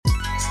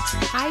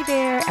Hi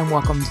there, and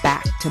welcome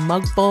back to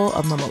Mugful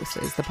of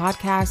Mimosas, the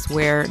podcast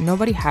where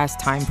nobody has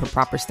time for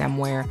proper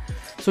stemware.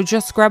 So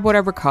just grab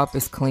whatever cup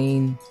is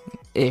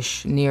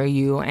clean-ish near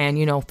you and,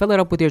 fill it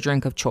up with your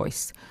drink of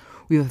choice.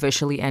 We've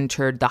officially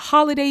entered the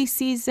holiday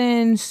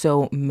season,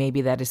 so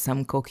maybe that is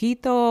some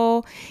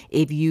coquito.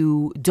 If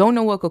you don't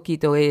know what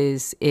coquito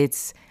is,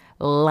 it's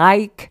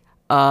like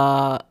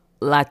a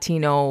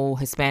Latino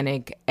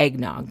Hispanic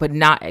eggnog, but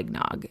not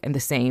eggnog. And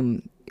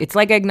it's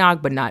like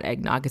eggnog, but not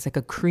eggnog. It's like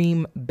a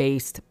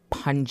cream-based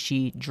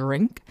punchy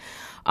drink.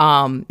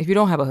 If you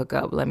don't have a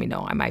hookup, let me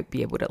know. I might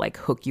be able to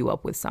hook you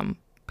up with some,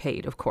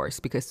 paid, of course,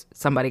 because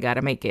somebody got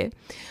to make it.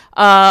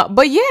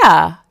 But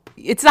yeah,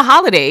 it's the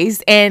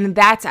holidays, and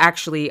that's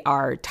actually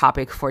our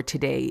topic for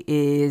today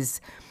is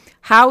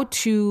how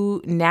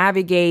to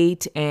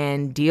navigate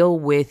and deal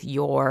with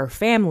your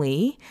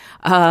family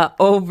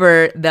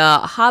over the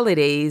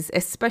holidays,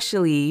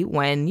 especially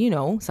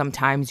when,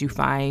 sometimes you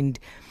find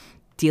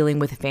dealing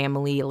with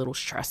family a little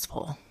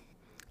stressful.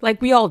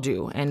 Like we all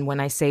do. And when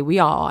I say we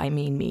all, I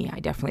mean me. I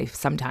definitely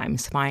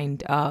sometimes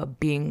find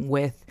being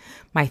with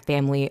my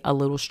family a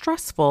little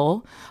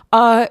stressful.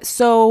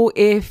 So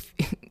if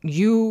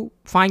you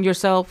find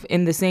yourself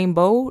in the same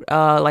boat,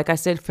 like I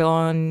said, fill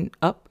on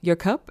up your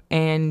cup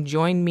and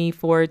join me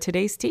for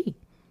today's tea.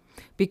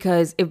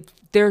 Because if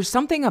there's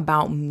something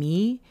about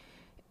me,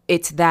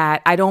 it's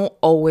that I don't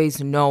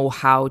always know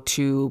how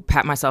to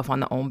pat myself on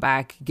the own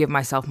back, give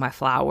myself my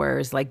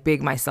flowers,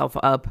 big myself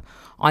up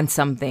on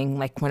something,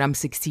 when I'm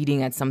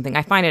succeeding at something.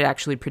 I find it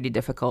actually pretty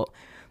difficult.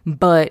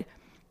 But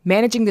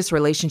managing this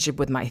relationship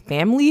with my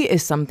family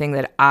is something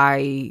that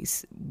I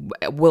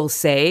will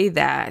say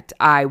that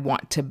I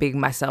want to big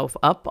myself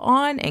up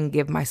on and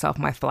give myself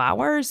my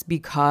flowers,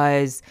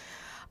 because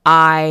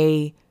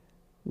I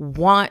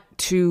want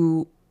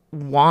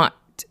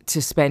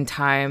to spend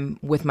time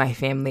with my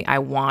family. I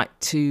want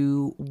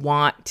to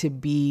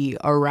be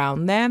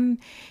around them.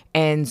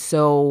 And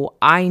so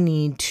I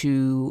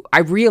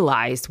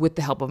realized with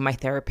the help of my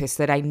therapist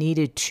that I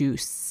needed to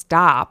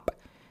stop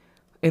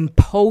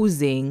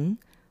imposing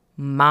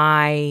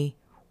my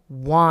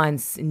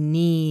wants,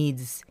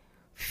 needs,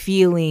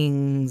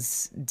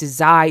 feelings,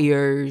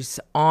 desires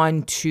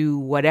onto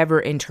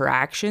whatever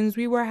interactions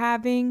we were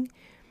having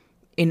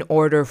in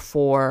order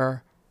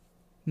for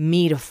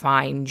me to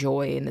find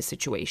joy in the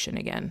situation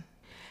again.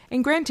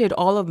 And granted,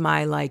 all of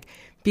my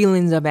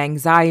feelings of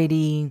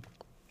anxiety,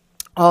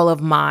 all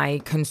of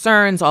my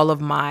concerns, all of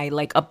my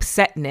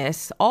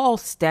upsetness all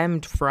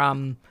stemmed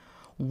from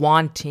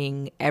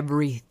wanting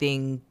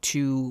everything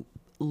to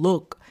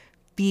look,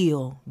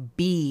 feel,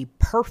 be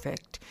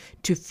perfect,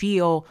 to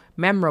feel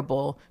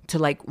memorable,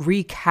 to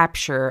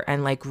recapture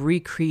and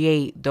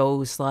recreate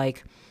those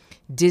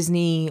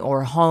Disney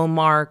or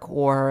Hallmark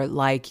or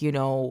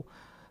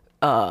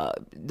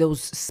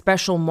those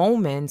special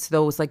moments,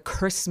 those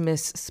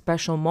Christmas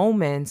special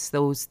moments,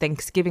 those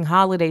Thanksgiving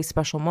holiday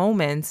special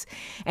moments.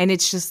 And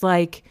it's just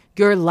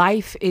your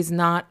life is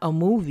not a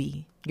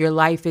movie. Your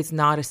life is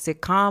not a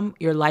sitcom.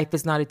 Your life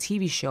is not a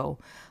TV show.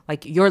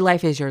 Your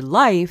life is your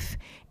life.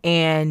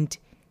 And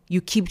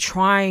you keep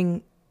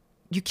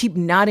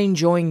not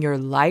enjoying your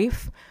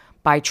life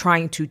by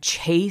trying to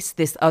chase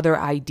this other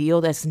ideal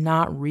that's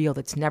not real,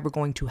 that's never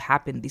going to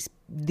happen.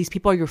 These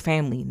people are your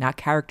family, not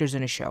characters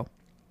in a show.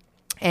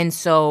 And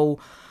so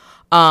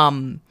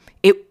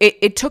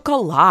it took a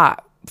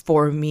lot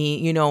for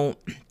me.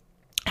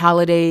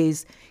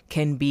 Holidays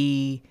can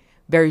be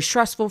very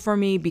stressful for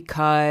me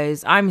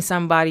because I'm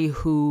somebody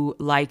who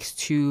likes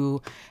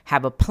to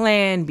have a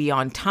plan, be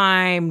on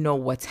time, know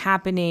what's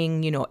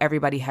happening.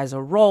 Everybody has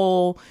a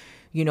role.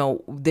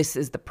 This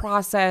is the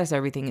process.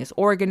 Everything is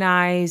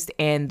organized.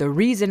 And the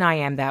reason I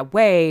am that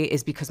way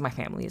is because my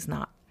family is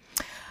not.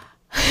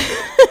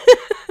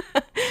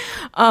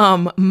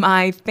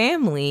 My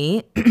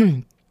family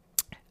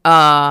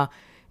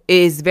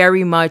is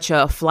very much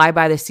a fly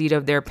by the seat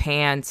of their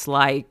pants.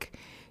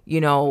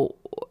 They're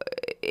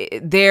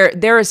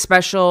a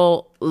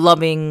special,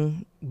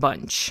 loving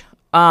bunch.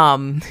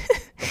 And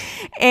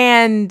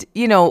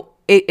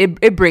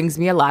it brings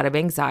me a lot of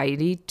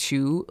anxiety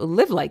to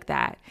live like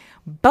that.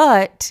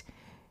 But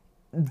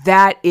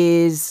that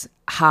is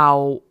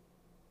how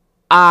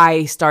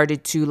I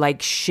started to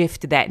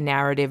shift that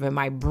narrative in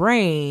my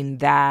brain,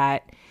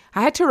 that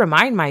I had to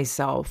remind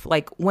myself,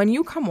 when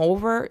you come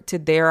over to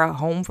their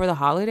home for the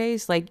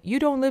holidays, you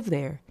don't live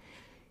there.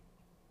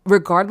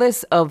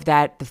 Regardless of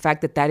the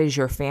fact that is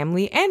your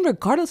family, and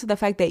regardless of the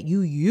fact that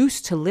you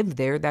used to live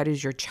there, that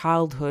is your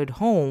childhood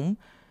home,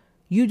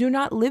 you do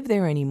not live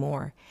there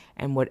anymore.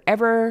 And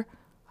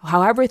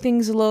however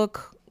things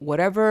look,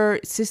 whatever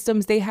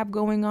systems they have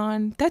going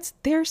on, that's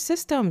their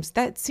systems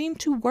that seem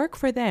to work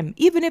for them,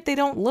 even if they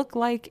don't look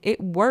like it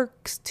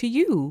works to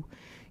you.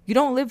 You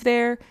don't live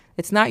there.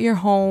 It's not your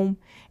home.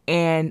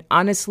 And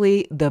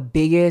honestly,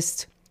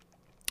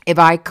 if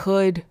I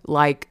could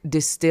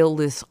distill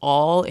this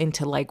all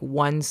into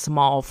one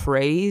small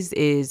phrase,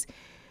 is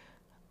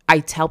I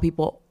tell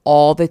people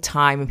all the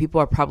time, and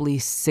people are probably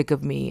sick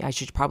of me. I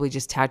should probably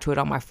just tattoo it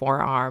on my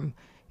forearm.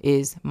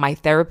 is my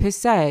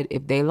therapist said,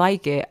 if they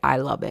like it, I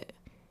love it.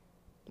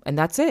 And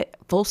that's it.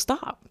 Full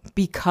stop.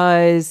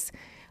 Because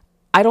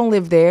I don't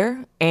live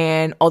there.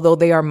 And although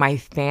they are my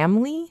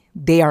family,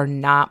 they are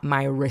not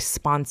my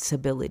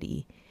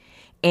responsibility.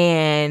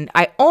 And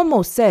I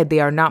almost said they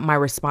are not my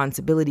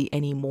responsibility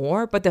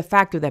anymore. But the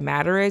fact of the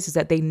matter is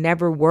that they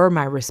never were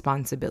my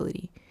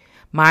responsibility.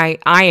 I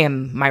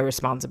am my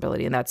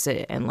responsibility, and that's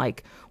it. And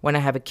like when I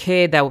have a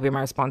kid, that will be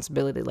my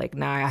responsibility. Like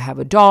now I have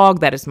a dog,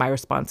 that is my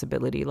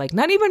responsibility. Like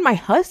not even my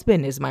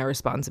husband is my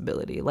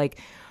responsibility. Like,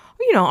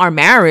 you know, our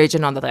marriage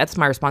and all that, that's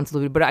my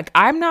responsibility. But like,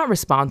 I'm not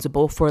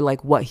responsible for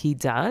like what he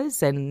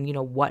does and, you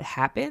know, what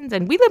happens.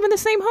 And we live in the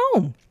same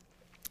home.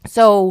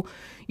 So,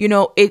 you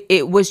know,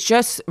 it was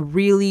just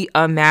really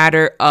a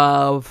matter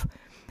of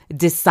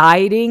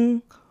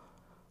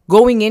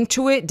going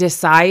into it,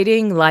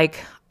 deciding like,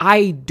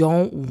 I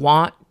don't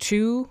want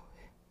to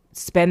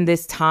spend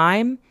this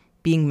time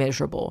being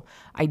miserable.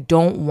 I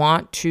don't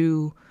want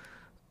to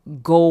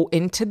go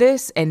into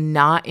this and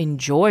not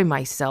enjoy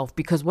myself,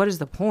 because what is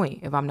the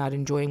point if I'm not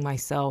enjoying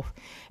myself?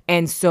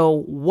 And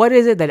so what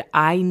is it that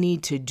I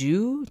need to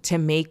do to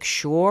make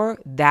sure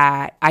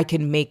that I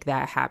can make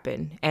that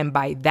happen? And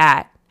by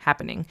that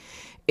happening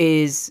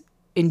is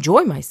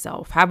enjoy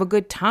myself, have a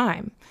good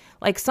time.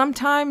 Like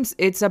sometimes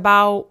it's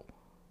about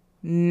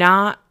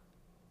not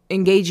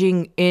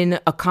engaging in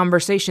a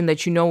conversation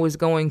that you know is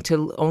going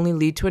to only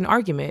lead to an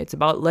argument. It's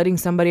about letting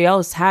somebody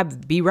else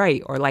be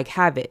right or like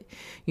have it,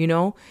 you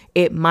know.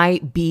 It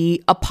might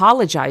be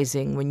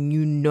apologizing when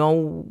you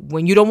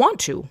don't want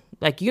to.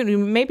 Like, you know,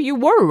 maybe you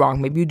were wrong.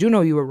 Maybe you do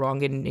know you were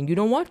wrong and you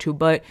don't want to,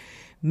 but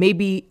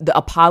maybe the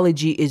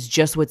apology is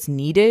just what's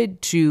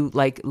needed to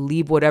like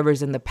leave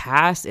whatever's in the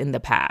past.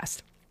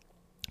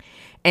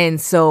 And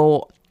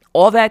so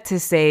all that to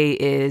say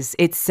is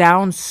it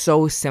sounds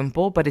so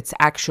simple, but it's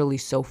actually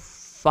so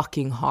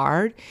fucking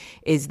hard,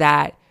 is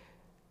that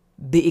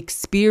the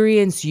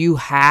experience you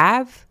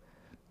have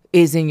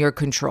is in your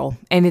control.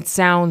 And it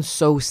sounds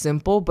so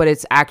simple, but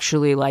it's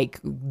actually like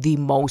the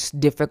most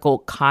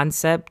difficult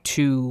concept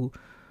to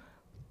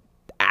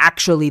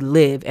actually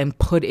live and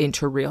put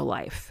into real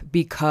life,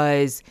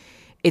 because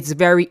it's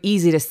very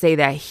easy to say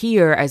that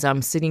here as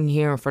I'm sitting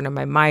here in front of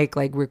my mic,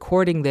 like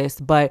recording this,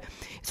 but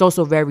it's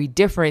also very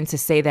different to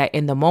say that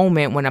in the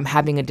moment when I'm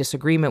having a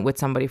disagreement with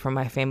somebody from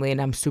my family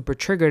and I'm super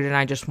triggered and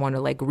I just want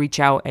to like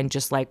reach out and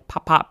just like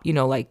pop, you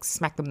know, like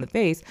smack them in the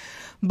face.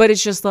 But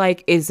it's just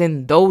like, it's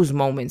in those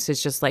moments,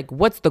 it's just like,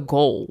 what's the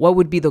goal? What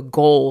would be the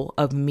goal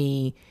of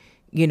me,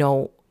 you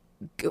know,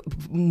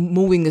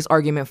 moving this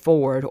argument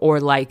forward, or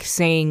like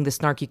saying the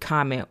snarky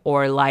comment,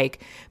 or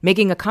like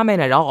making a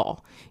comment at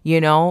all, you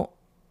know?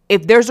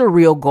 If there's a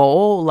real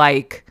goal,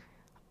 like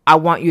I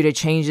want you to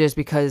change this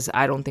because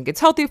I don't think it's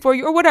healthy for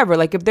you or whatever.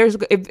 Like if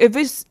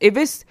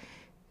it's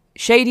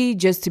shady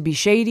just to be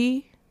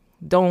shady,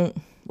 don't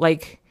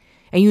like,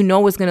 and you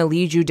know it's going to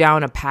lead you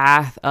down a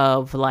path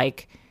of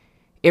like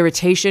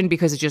irritation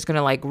because it's just going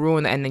to like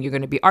ruin, and then you're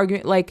going to be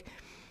arguing. Like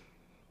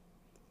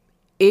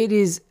it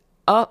is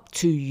up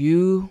to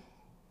you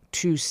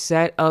to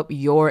set up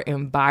your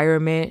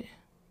environment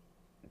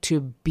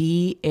to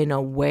be in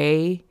a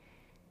way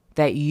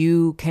that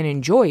you can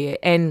enjoy it.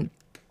 And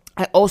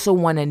I also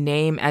want to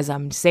name, as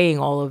I'm saying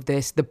all of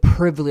this, the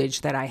privilege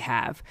that I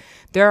have.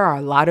 There are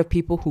a lot of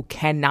people who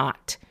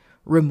cannot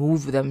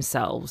remove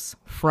themselves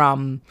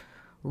from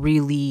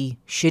really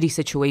shitty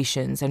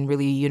situations and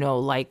really, you know,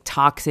 like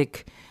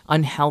toxic,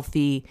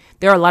 unhealthy.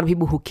 There are a lot of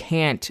people who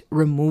can't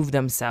remove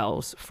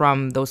themselves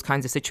from those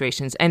kinds of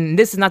situations. And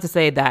this is not to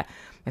say that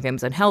my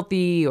family's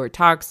unhealthy or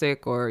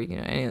toxic or, you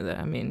know, any of that.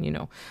 I mean, you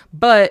know,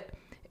 but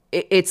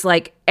it's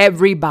like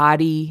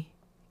everybody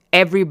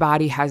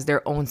has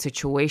their own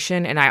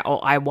situation. And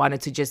I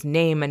wanted to just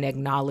name and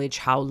acknowledge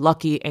how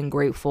lucky and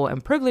grateful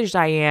and privileged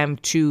I am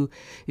to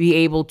be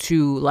able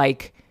to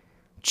like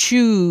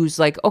choose,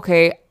 like,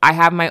 okay, I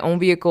have my own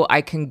vehicle.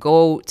 I can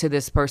go to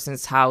this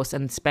person's house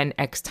and spend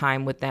X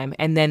time with them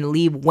and then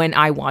leave when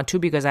I want to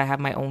because I have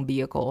my own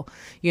vehicle,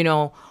 you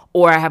know,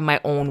 or I have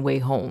my own way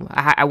home.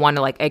 I want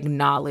to like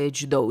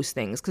acknowledge those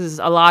things, because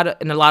in a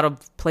lot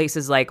of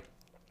places, like,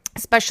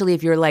 especially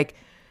if you're like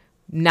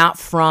not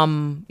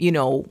from, you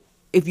know,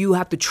 if you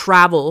have to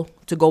travel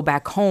to go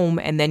back home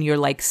and then you're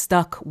like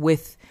stuck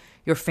with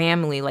your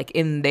family, like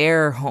in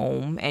their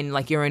home, and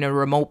like you're in a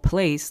remote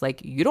place,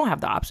 like you don't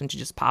have the option to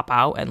just pop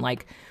out and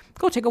like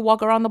go take a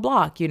walk around the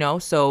block, you know?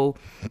 So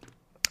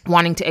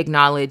wanting to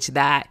acknowledge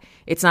that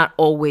it's not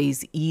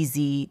always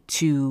easy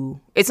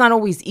to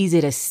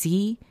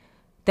see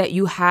that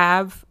you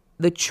have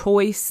the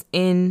choice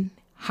in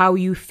how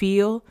you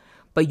feel,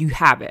 but you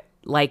have it.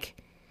 Like,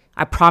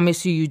 I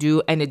promise you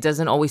do. And it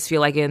doesn't always feel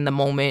like it in the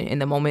moment. In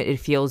the moment, it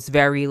feels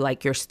very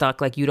like you're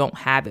stuck, like you don't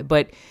have it.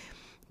 But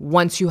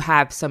once you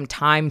have some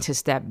time to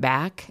step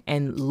back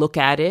and look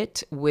at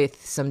it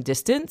with some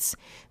distance,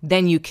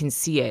 then you can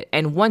see it.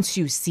 And once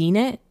you've seen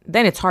it,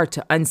 then it's hard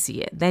to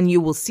unsee it. Then you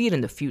will see it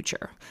in the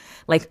future.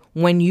 Like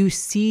when you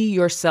see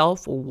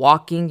yourself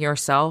walking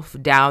yourself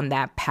down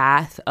that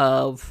path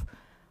of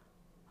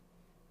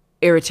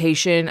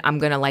irritation.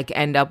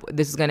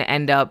 This is going to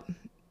end up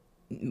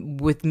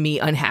with me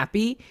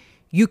unhappy.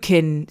 You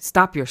can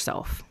stop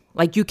yourself.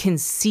 Like, you can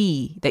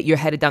see that you're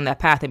headed down that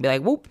path and be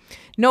like, whoop,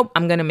 nope,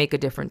 I'm going to make a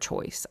different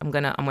choice. I'm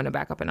going to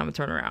back up and I'm going to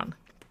turn around.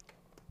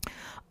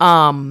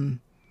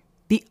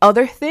 The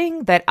other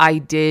thing that I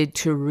did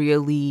to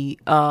really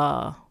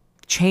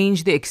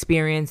change the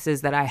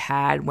experiences that I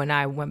had when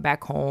I went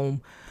back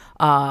home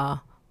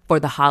for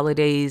the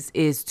holidays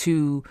is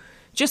to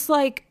just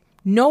like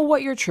know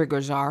what your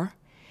triggers are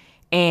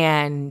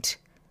and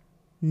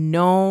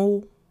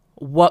know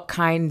what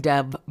kind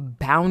of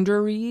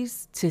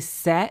boundaries to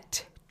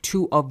set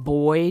to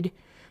avoid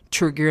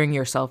triggering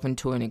yourself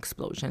into an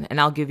explosion. And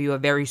I'll give you a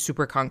very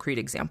super concrete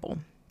example.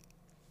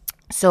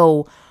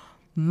 So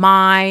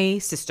my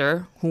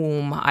sister,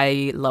 whom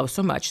I love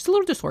so much, she's a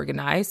little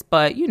disorganized,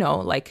 but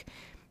like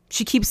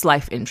she keeps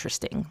life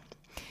interesting.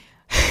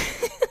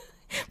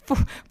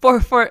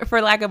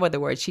 for lack of other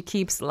words, she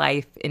keeps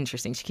life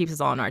interesting. She keeps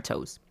us all on our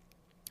toes.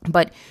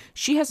 But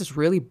she has this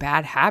really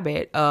bad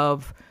habit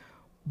of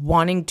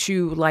wanting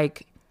to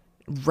like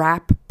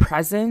wrap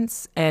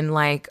presents and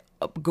like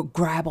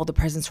grab all the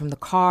presents from the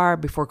car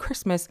before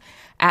Christmas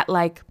at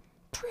like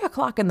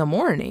 3:00 in the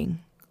morning,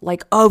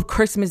 like of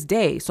Christmas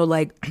Day. So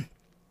like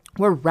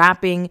we're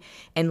wrapping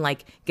and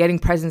like getting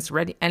presents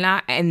ready.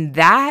 And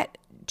that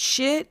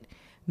shit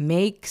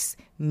makes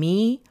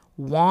me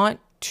want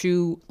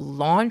to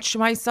launch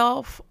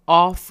myself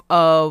off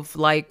of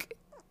like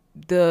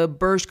the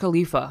Burj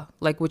Khalifa,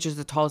 like, which is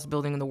the tallest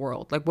building in the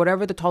world. Like,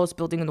 whatever the tallest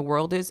building in the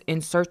world is,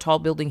 insert tall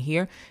building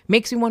here,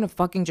 makes me want to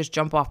fucking just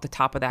jump off the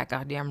top of that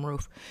goddamn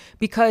roof.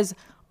 Because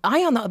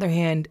I, on the other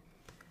hand,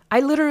 I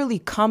literally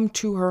come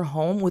to her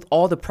home with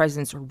all the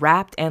presents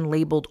wrapped and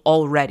labeled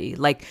already.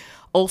 Like,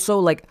 also,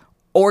 like,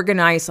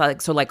 organized,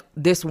 like, so like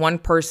this one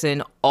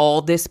person,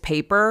 all this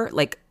paper,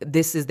 like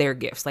this is their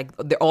gifts, like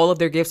all of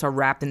their gifts are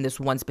wrapped in this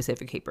one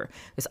specific paper.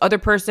 This other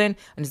person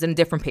and it's in a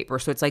different paper,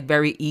 so it's like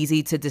very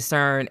easy to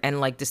discern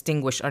and like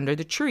distinguish under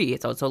the tree.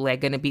 It's also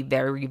like going to be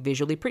very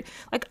visually pretty.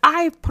 Like,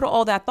 I've put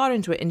all that thought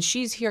into it, and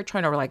she's here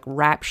trying to like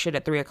wrap shit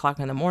at 3:00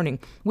 in the morning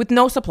with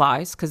no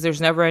supplies, because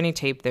there's never any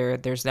tape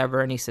there's never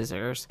any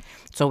scissors.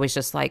 So it's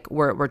just like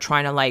we're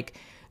trying to like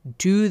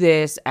do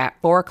this at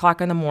 4:00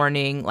 in the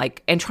morning,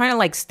 like, and trying to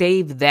like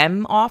stave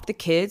them off, the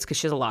kids, because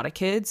she has a lot of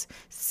kids,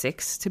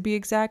 6 to be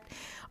exact,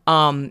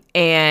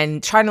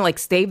 and trying to like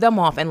stave them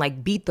off and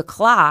like beat the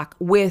clock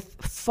with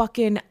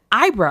fucking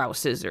eyebrow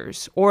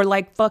scissors or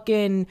like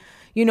fucking,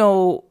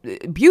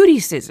 beauty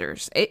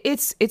scissors.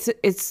 It's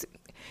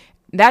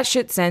that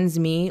shit sends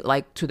me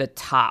like to the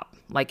top.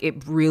 Like,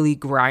 it really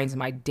grinds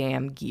my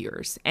damn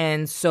gears.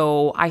 And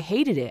so I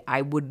hated it.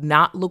 I would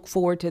not look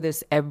forward to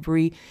this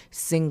every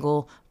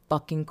single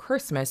fucking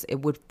Christmas.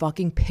 It would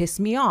fucking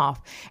piss me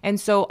off. And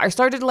so I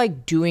started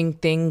like doing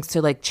things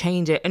to like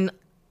change it. And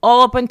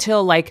all up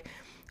until like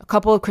a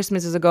couple of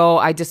Christmases ago,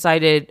 I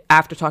decided,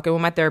 after talking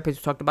with my therapist,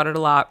 we talked about it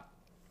a lot,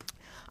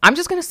 I'm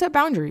just going to set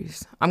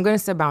boundaries. I'm going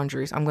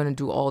to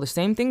do all the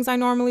same things I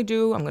normally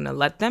do. I'm going to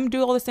let them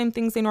do all the same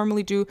things they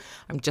normally do.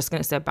 I'm just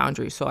going to set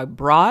boundaries. So I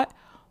brought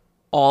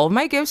all of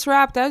my gifts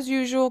wrapped as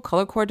usual,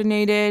 color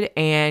coordinated.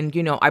 And,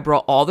 I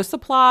brought all the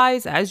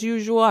supplies as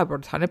usual. I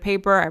brought a ton of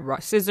paper. I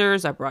brought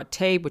scissors. I brought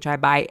tape, which I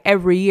buy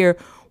every year.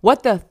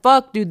 What the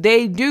fuck do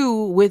they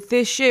do with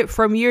this shit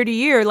from year to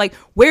year? Like,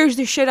 where's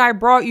the shit I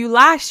brought you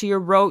last year,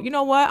 bro? You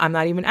know what? I'm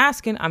not even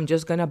asking. I'm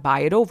just going to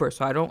buy it over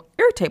so I don't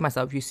irritate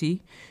myself. You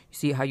see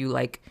how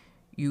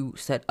you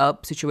set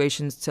up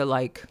situations to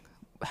like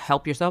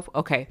help yourself?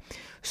 Okay.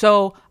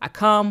 So I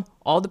come,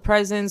 all the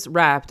presents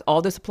wrapped,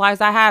 all the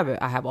supplies I have it.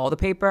 I have all the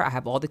paper, I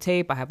have all the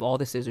tape, I have all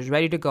the scissors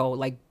ready to go.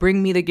 Like,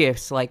 bring me the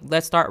gifts. Like,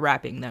 let's start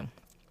wrapping them.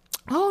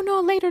 Oh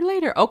no,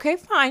 later. Okay,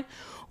 fine.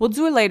 We'll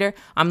do it later.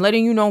 I'm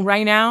letting you know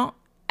right now,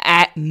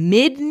 at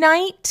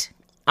midnight,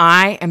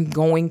 I am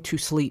going to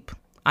sleep.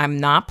 I'm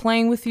not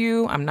playing with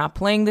you. I'm not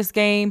playing this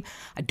game.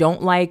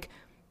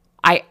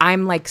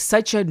 I'm like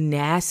such a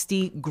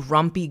nasty,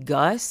 grumpy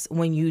Gus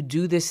when you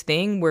do this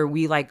thing where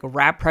we like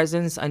wrap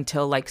presents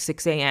until like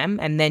 6 a.m.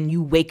 and then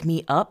you wake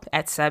me up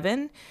at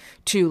 7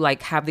 to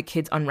like have the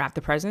kids unwrap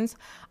the presents.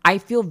 I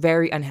feel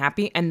very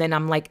unhappy, and then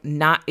I'm like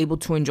not able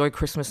to enjoy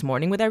Christmas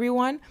morning with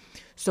everyone.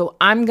 So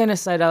I'm going to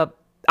set up,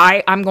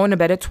 I'm going to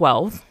bed at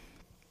 12.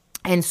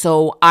 And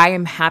so I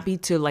am happy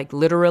to like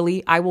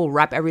literally, I will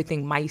wrap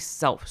everything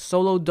myself,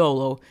 solo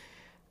dolo,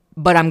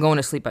 but I'm going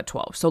to sleep at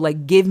 12. So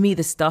like, give me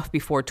the stuff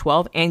before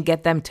 12 and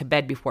get them to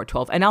bed before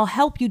 12. And I'll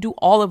help you do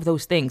all of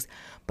those things.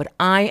 But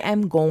I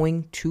am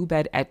going to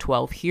bed at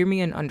 12. Hear me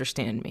and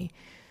understand me.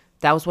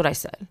 That was what I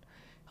said.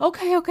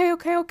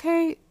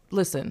 Okay.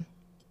 Listen,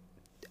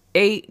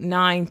 8,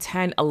 9,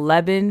 10,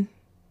 11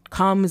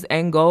 comes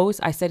and goes.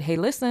 I said, hey,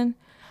 listen,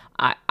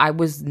 I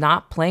was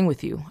not playing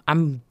with you.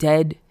 I'm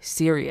dead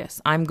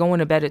serious. I'm going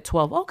to bed at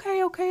 12.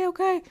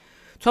 Okay.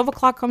 12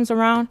 o'clock comes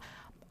around.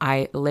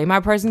 I lay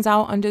my presents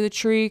out under the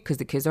tree because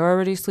the kids are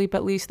already asleep,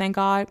 at least, thank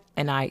God.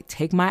 And I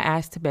take my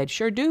ass to bed.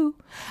 Sure do.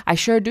 I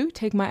sure do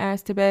take my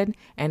ass to bed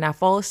and I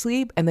fall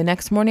asleep. And the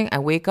next morning I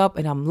wake up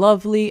and I'm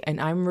lovely and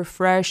I'm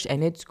refreshed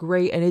and it's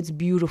great and it's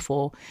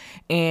beautiful.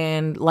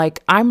 And like,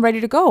 I'm ready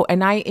to go.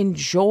 And I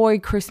enjoy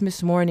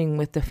Christmas morning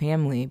with the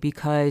family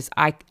because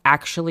I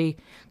actually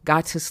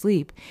got to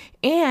sleep.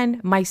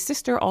 And my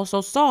sister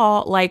also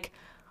saw, like,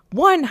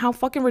 one, how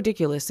fucking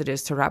ridiculous it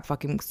is to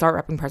start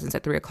wrapping presents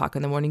at 3:00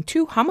 in the morning.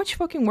 Two, how much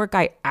fucking work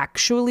I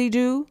actually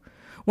do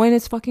when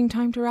it's fucking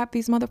time to wrap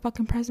these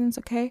motherfucking presents,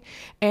 okay?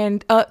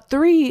 And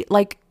three,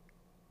 like,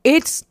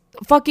 it's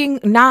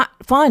fucking not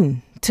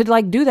fun to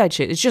like do that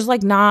shit. It's just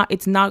like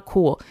it's not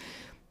cool.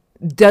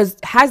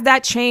 Has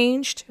that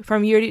changed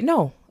from year to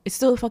no? It's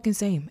still the fucking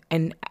same.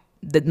 And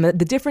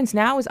the difference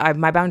now is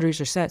my boundaries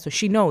are set, so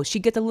she knows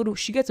she gets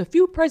a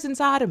few presents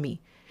out of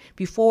me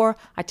before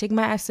I take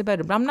my ass to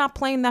bed. But I'm not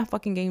playing that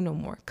fucking game no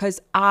more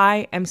because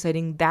I am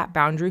setting that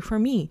boundary for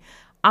me.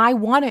 I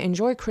want to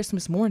enjoy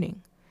Christmas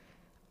morning.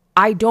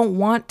 I don't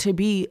want to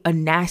be a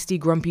nasty,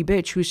 grumpy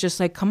bitch who's just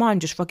like, come on,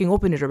 just fucking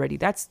open it already.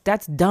 That's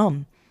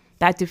dumb.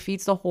 That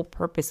defeats the whole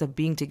purpose of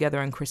being together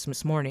on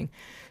Christmas morning.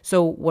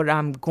 So what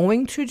I'm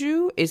going to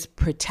do is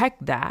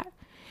protect that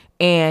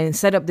and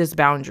set up this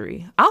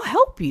boundary. I'll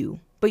help you,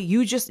 but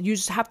you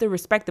just have to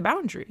respect the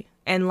boundary.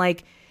 And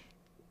like,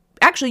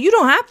 actually, you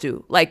don't have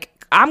to.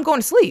 Like, I'm going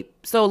to sleep.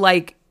 So,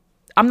 like,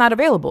 I'm not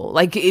available.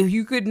 Like, if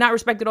you could not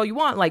respect it all you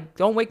want, like,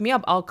 don't wake me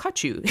up. I'll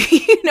cut you.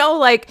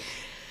 Like,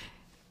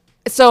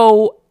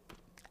 so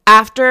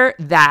after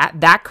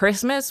that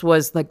Christmas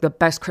was, like, the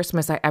best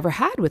Christmas I ever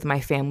had with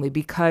my family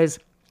because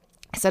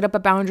I set up a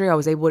boundary. I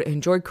was able to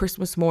enjoy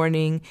Christmas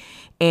morning.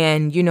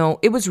 And,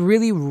 it was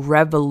really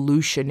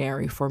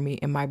revolutionary for me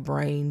in my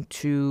brain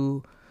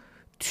to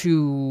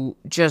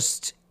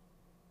just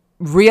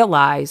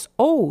realize,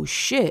 oh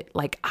shit,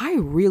 like I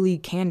really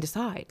can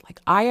decide.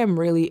 Like I am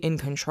really in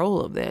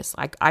control of this.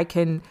 Like I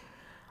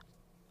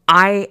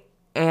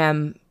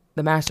am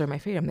the master of my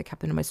fate. I'm the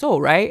captain of my soul,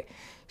 right?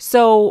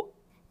 So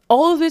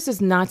all of this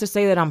is not to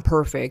say that I'm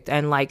perfect.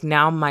 And like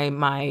now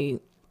my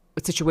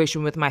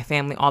situation with my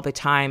family all the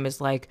time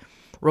is like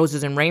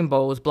roses and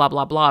rainbows, blah,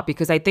 blah, blah.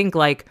 Because I think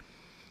like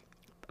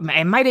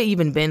it might have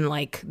even been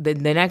like the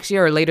next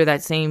year or later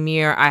that same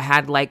year, I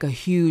had like a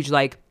huge,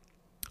 like,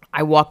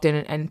 I walked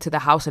into the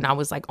house and I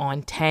was like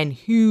on 10,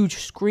 huge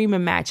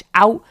screaming match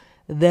out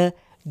the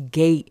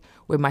gate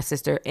with my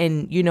sister.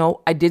 And,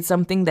 I did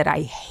something that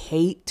I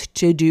hate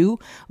to do,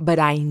 but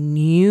I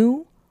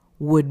knew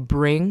would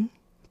bring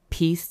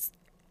peace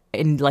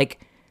and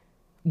like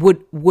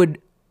would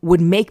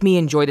make me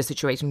enjoy the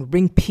situation, would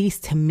bring peace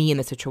to me in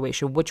the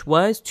situation, which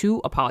was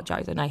to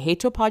apologize. And I hate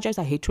to apologize.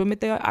 I hate to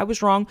admit that I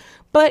was wrong.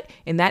 But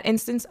in that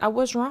instance, I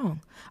was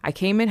wrong. I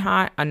came in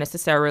hot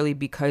unnecessarily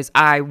because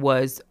I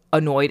was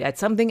annoyed at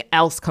something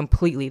else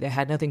completely that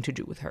had nothing to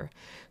do with her.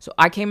 So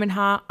I came in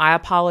hot. I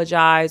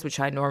apologized, which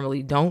I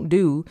normally don't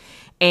do.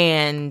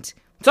 And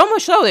so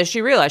much so that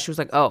she realized, she was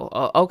like,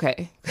 oh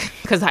okay.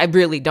 Because I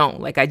really don't.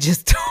 Like, I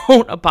just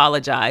don't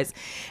apologize.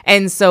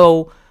 And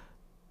so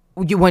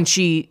when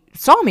she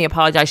saw me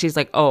apologize, she's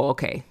like, oh,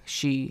 okay.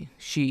 She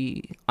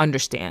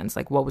understands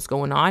like what was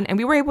going on. And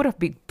we were able to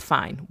be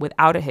fine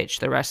without a hitch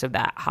the rest of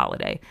that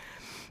holiday.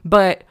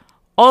 But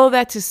all of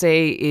that to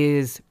say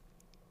is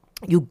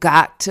you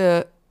got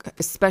to,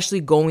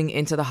 especially going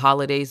into the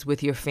holidays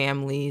with your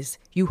families,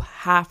 you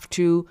have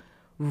to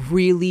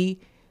really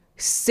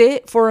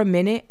sit for a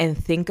minute and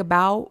think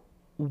about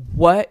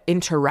what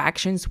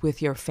interactions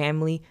with your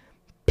family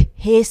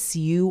piss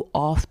you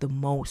off the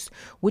most.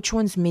 Which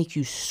ones make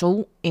you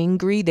so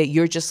angry that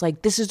you're just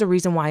like, this is the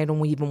reason why I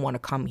don't even want to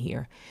come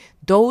here.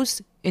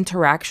 Those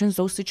interactions,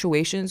 those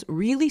situations,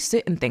 really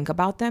sit and think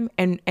about them.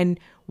 And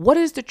what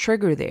is the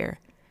trigger there?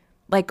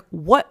 Like,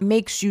 what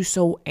makes you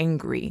so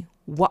angry?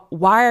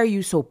 Why are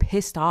you so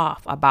pissed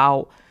off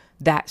about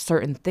that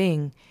certain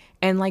thing?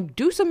 And like,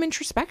 do some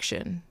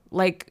introspection,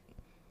 like,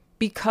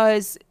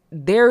 because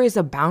there is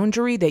a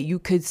boundary that you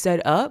could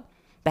set up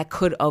that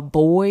could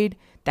avoid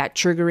that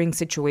triggering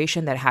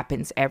situation that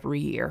happens every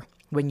year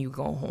when you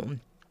go home.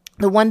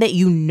 The one that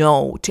you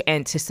know to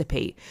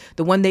anticipate,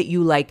 the one that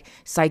you like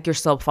psych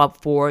yourself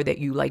up for, that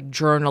you like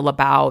journal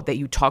about, that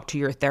you talk to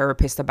your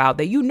therapist about,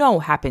 that you know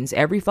happens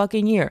every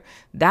fucking year.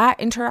 That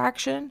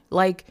interaction,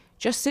 like,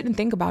 just sit and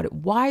think about it.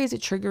 Why is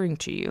it triggering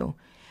to you?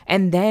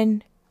 And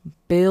then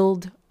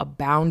build a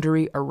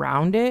boundary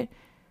around it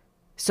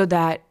so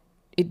that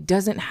it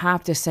doesn't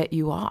have to set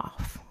you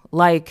off.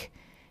 Like,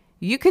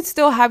 you could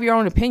still have your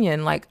own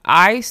opinion. Like,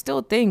 I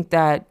still think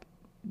that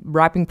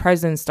wrapping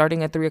presents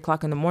starting at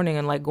 3:00 in the morning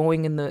and like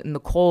going in the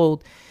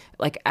cold,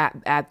 like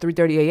at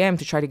 3:30 a.m.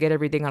 to try to get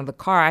everything out of the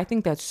car, I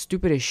think that's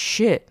stupid as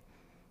shit.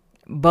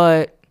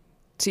 But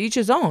to each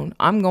his own.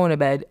 I'm going to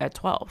bed at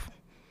 12.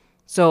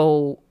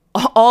 So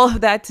all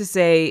of that to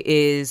say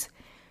is,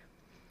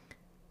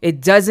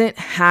 it doesn't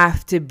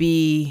have to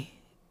be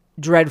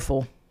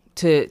dreadful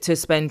to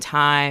spend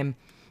time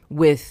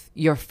with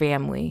your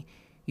family.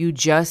 You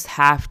just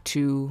have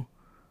to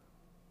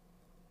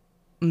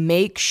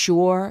make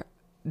sure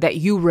that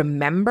you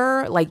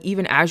remember, like,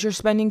 even as you're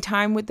spending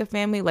time with the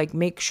family, like,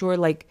 make sure,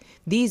 like,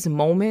 these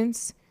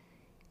moments,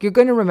 you're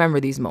going to remember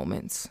these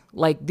moments.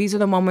 Like, these are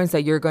the moments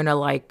that you're going to,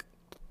 like,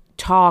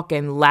 talk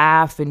and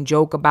laugh and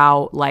joke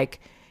about, like,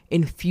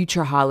 in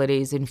future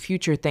holidays, in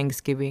future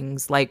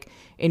Thanksgivings, like,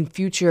 in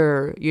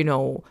future, you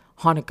know,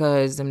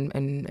 Hanukkahs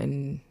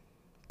and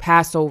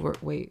Passover.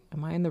 Wait,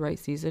 am I in the right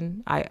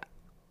season?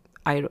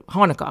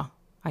 Hanukkah.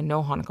 I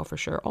know Hanukkah for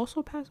sure.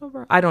 Also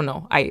Passover? I don't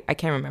know. I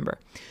can't remember.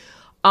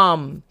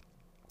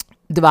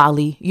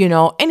 Diwali, you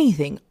know,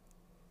 anything.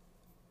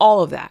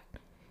 All of that.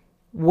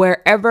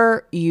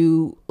 Wherever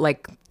you,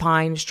 like,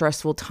 find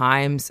stressful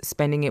times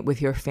spending it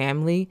with your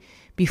family,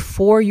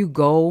 before you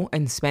go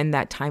and spend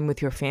that time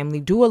with your family,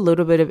 do a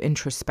little bit of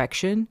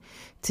introspection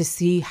to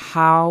see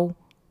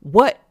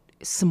what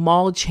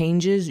small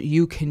changes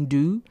you can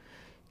do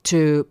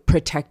to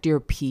protect your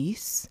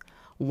peace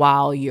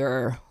while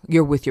you're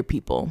with your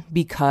people,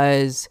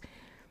 because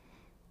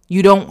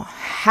you don't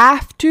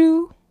have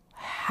to,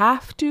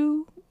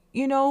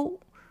 you know,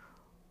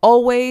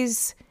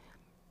 always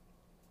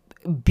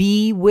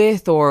be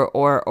with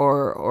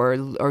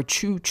or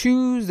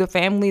choose the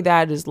family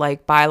that is,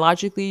 like,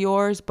 biologically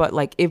yours. But,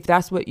 like, if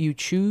that's what you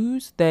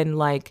choose, then,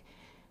 like,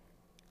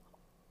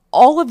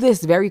 all of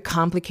this very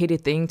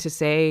complicated thing to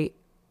say,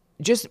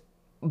 just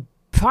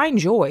find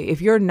joy.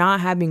 If you're not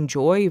having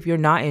joy, if you're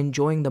not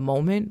enjoying the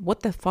moment,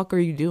 what the fuck are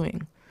you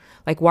doing?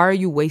 Like, why are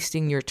you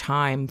wasting your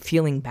time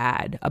feeling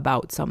bad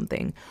about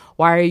something?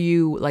 Why are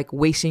you, like,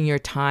 wasting your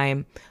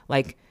time,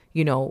 like,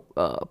 you know,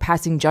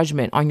 passing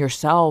judgment on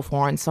yourself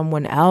or on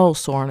someone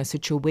else or on a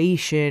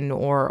situation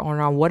or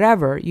on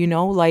whatever, you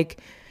know?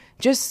 Like,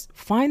 just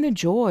find the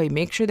joy.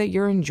 Make sure that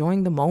you're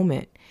enjoying the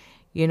moment,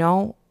 you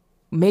know?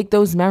 Make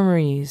those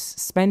memories.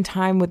 Spend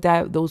time with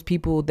those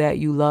people that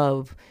you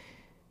love.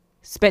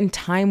 Spend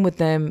time with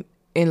them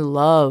in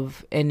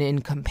love and in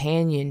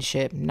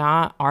companionship,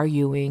 not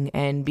arguing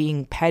and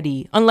being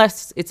petty,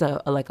 unless it's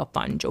a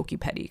fun, jokey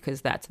petty, because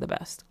that's the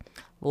best.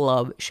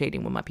 Love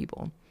shading with my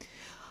people.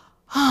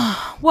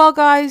 Well,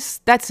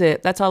 guys, that's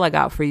it. That's all I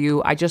got for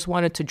you. I just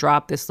wanted to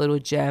drop this little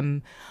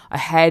gem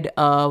ahead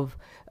of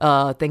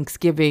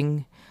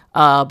Thanksgiving,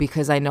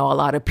 because I know a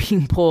lot of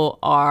people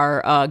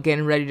are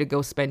getting ready to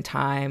go spend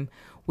time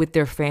with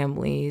their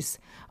families.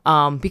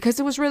 Because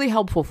it was really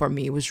helpful for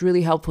me. It was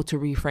really helpful to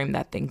reframe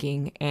that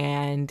thinking.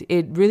 And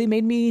it really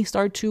made me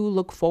start to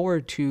look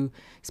forward to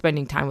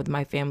spending time with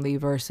my family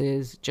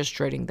versus just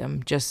dreading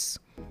them.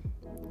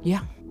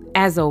 Yeah.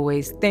 As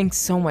always, thanks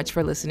so much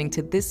for listening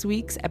to this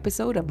week's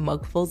episode of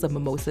Mugfuls of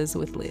Mimosas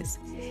with Liz.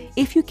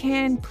 If you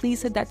can,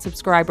 please hit that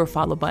subscribe or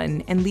follow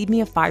button and leave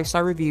me a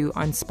 5-star review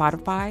on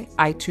Spotify,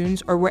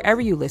 iTunes, or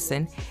wherever you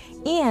listen.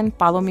 And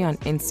follow me on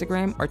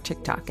Instagram or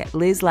TikTok at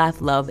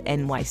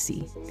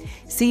LizLaughLoveNYC.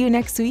 See you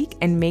next week,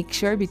 and make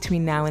sure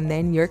between now and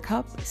then your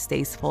cup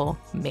stays full,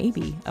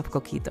 maybe of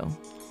coquito.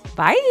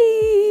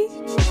 Bye!